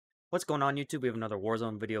What's going on, YouTube? We have another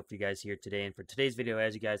Warzone video for you guys here today, and for today's video,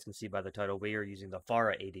 as you guys can see by the title, we are using the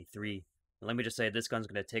FARA-83. And let me just say, this gun's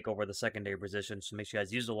going to take over the secondary position, so make sure you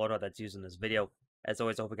guys use the loadout that's used in this video. As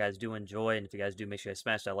always, I hope you guys do enjoy, and if you guys do, make sure you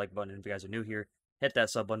smash that like button, and if you guys are new here, hit that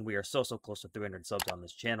sub button. We are so close to 300 subs on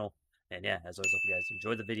this channel, and yeah, as always, hope you guys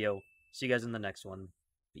enjoy the video. See you guys in the next one.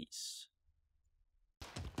 Peace.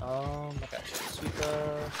 Okay,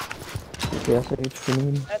 Suka. Yes,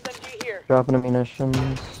 HP. SMG here. Dropping ammunitions.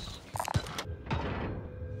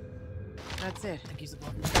 That's it. I think he's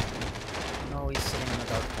above me. No, he's sitting in the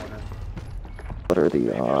dark corner. What are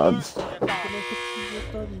the odds? Time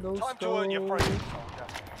to earn your friend.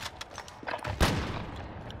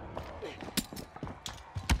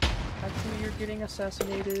 Actually, you're getting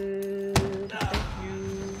assassinated. Thank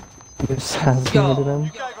you. You assassinated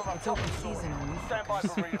him? It's open season. Stand by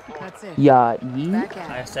for reinforcement. That's it. Yeah, yeet. Back I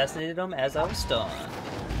at it. assassinated him as I was stunned.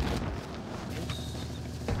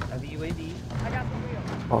 Have a UAV. I got the wheel.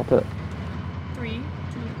 Pop it. 3, 2,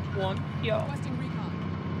 1, yo. Requesting recon.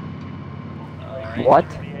 Alright. What?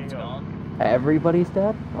 It's gone. Everybody's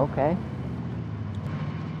dead? Okay.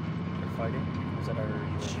 They're fighting. Is that our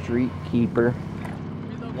UAV? Street keeper.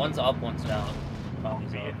 One's up, one's down.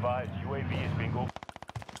 Bomb's Be up. advised, UAV is bingo.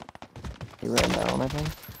 He ran down, I think.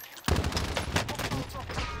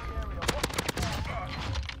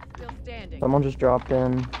 Still standing. Someone just dropped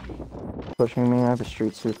in. Pushing me. I have a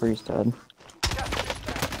street sweeper. He's dead.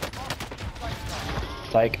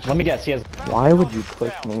 Like, let me guess, he has. Why would you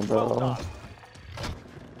push me, bro?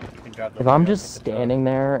 You can drop the If I'm video just at the top. standing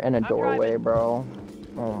there in a doorway, bro.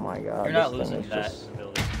 Oh my god. You're not this thing losing is that just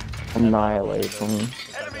ability. annihilation.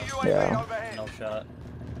 Enemy UAV Yeah. overhead. No shot.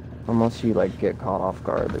 Unless you like get caught off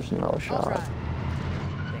guard, there's no I'll shot. try.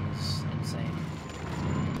 Thing's insane.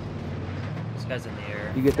 This guy's in the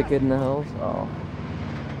air. You get the kid in the hills? Oh.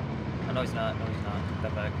 Oh, no, he's not. No, he's not. Get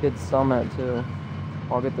that back. Kid summit too.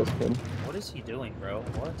 I'll get this kid. What is he doing, bro?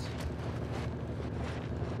 What?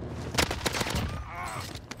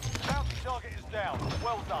 Bounty target is down.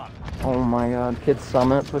 Well done. Oh my god, kid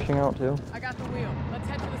summit pushing out too. I got the wheel. Let's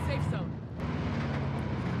head to the safe zone.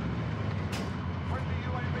 Friendly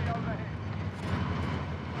UAV overhead.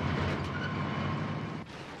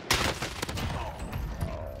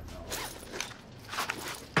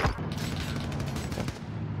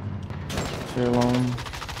 You're alone.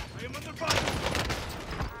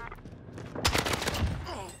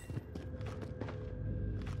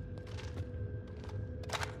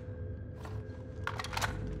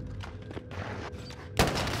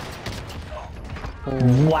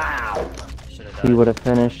 Wow! Should have He died. would have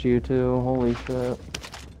finished you too. Holy shit.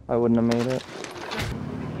 I wouldn't have made it.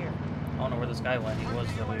 Moving here. I don't know where this guy went. He was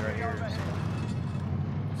literally right here. So.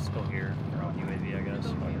 Let's go here. We're on UAV, I guess.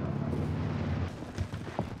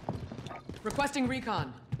 Requesting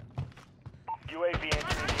recon. UAV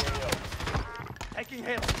entering the AO. Taking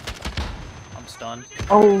hit. I'm stunned.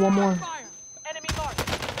 Oh, one more. Fire. Enemy marked.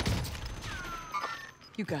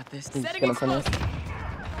 You got this. He's Setting gonna finish. explosive.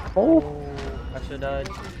 Oh, I should have died.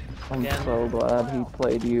 I'm Again. so glad he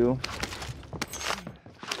played you.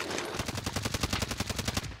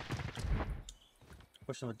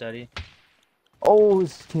 Pushing with Daddy. Oh,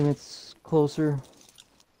 his teammate's closer.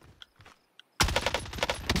 No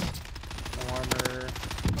armor.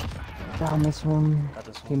 Down this one. Got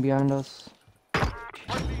this Team one. behind us.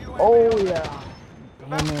 Friendly UAV Oh yeah.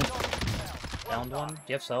 Damn it. Downed one. Do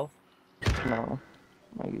you have self? No,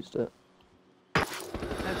 I used it.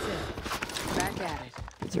 That's it. Back at it.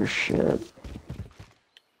 It's your shit.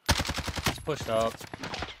 He's pushed up.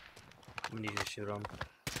 I'm gonna need you to shoot him.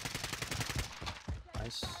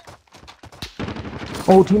 Nice.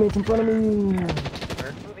 Oh, teammate's in front of me.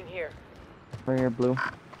 Where? Moving here. Right here, blue.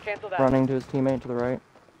 Cancel that. Running to his teammate to the right.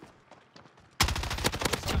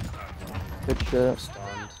 Good shit.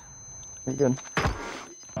 Stunned. You're good.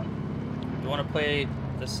 You want to play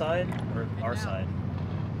this side or our side?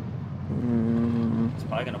 It's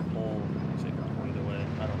probably gonna pull. Actually, either way.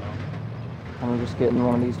 I don't know. I'm just getting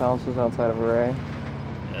one of these houses outside of Array.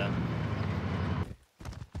 Yeah.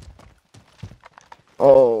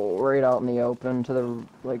 Oh, right out in the open to the,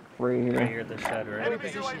 like, right Right here. here at the shed, right? Enemy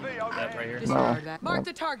UAV That overhead. right here. Disregard that. No. Mark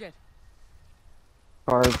the target.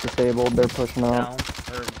 Car's disabled, they're pushing Down. up.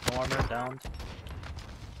 Or no armor. Down.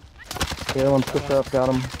 The other one's pushed up, got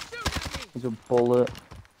him. He's a bullet.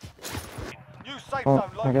 New safe Oh, zone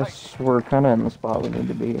I located. guess we're kind of in the spot we need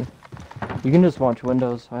to be. You can just watch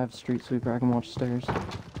windows. I have street sweeper, I can watch stairs.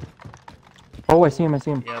 Oh, I see him, I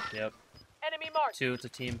see him. Yep. Yep. Enemy marked. Two. It's a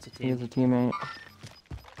team. It's a He is team. a teammate.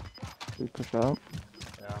 We push up.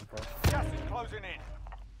 Yeah, I'm pushed. Gas is closing in.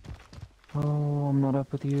 Oh, I'm not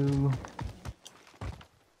up with you.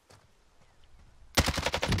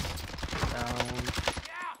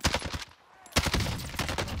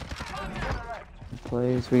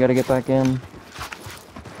 plays. We gotta get back in.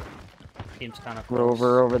 Team's kind of close.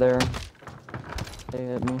 Rover over there. They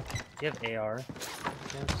hit me. Do you have AR?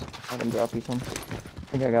 Yes. I can drop you some.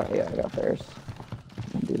 I think I got theirs.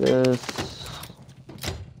 Do this.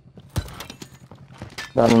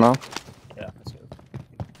 That enough? Yeah, that's good.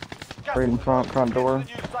 Gas Right in is front closing door. into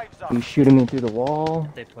the new safe zone. He's shooting me through the wall.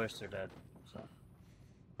 If they push, they're dead. So.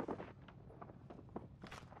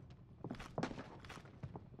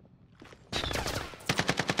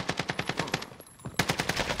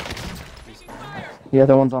 The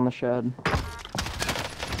other one's on the shed.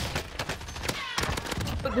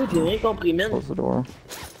 J'ai rien compris, man. Close the door.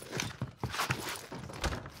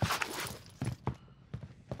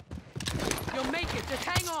 You'll make it. Just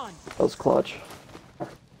hang on. That was clutch.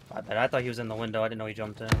 I bet. I thought he was in the window. I didn't know he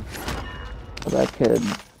jumped in. That kid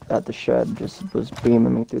at the shed just was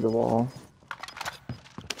beaming me through the wall.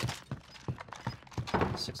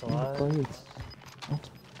 6 alive. Plates.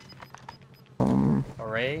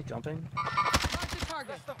 Array jumping. Mark the target.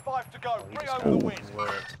 Less than 5 to go. Oh, he Bring just home got the win.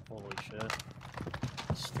 lit. Holy shit.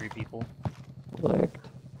 It's 3 people. Licked.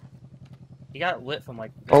 He got lit from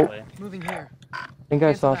like this Oh. way. Moving here. I think I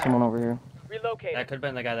Cancel saw that. someone over here. Relocate. That could have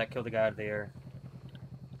been the guy that killed the guy out of the air.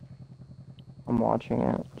 I'm watching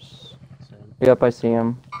it. Just- So, Yep, I see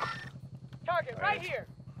him. Target right here.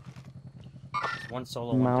 there's one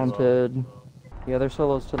solo, one duo. Mounted. The other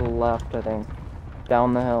solo's to the left, I think.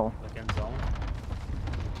 Down the hill. Like in zone.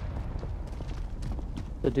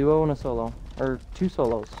 The duo and a solo. Or 2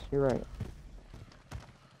 solos. You're right.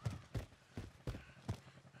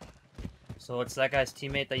 So it's that guy's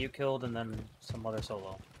teammate that you killed, and then some other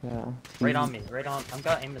solo. Yeah. Right on me. Right on. I've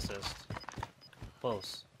got aim assist.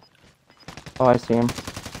 Close. Oh, I see him.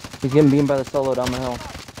 He's getting beamed by the solo down the hill.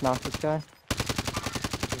 Knock this guy. Look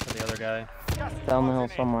for the other guy. Gas is Down the hill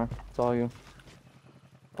closing in. somewhere. It's all you.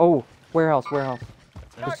 Oh, warehouse.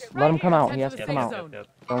 Just let him come out. He has to Yep, come yep, out. zone. Yep.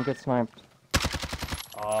 Don't get sniped.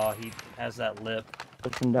 Oh, he has that lip.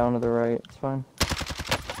 Push him down to the right. It's fine.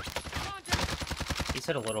 He's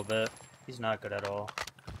hit a little bit. He's not good at all.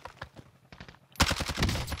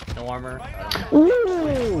 No armor.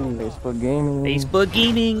 Ooh, Facebook gaming. Facebook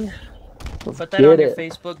gaming. Let's Put that get on your it.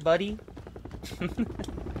 Facebook, buddy.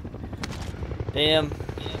 Damn.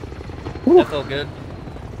 Woo. That felt good.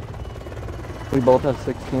 We both have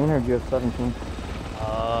 16, or do you have 17?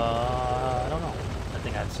 I don't know. I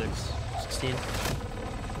think I had 16.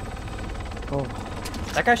 Oh,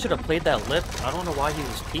 That guy should have played that lip. I don't know why he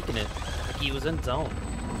was peeking it. Like he was in zone.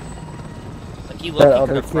 Like he that looked, he could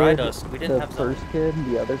other have fried kid, us. We didn't the have zone. first kid,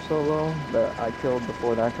 the other solo that I killed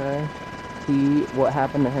before that guy. What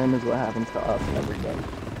happened to him is what happens to us every game.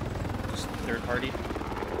 Just third party.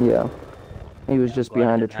 Yeah. He was just Glad it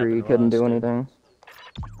behind a didn't happen tree, to couldn't us, do dude. anything.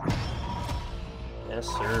 Yes,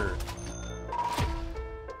 sir.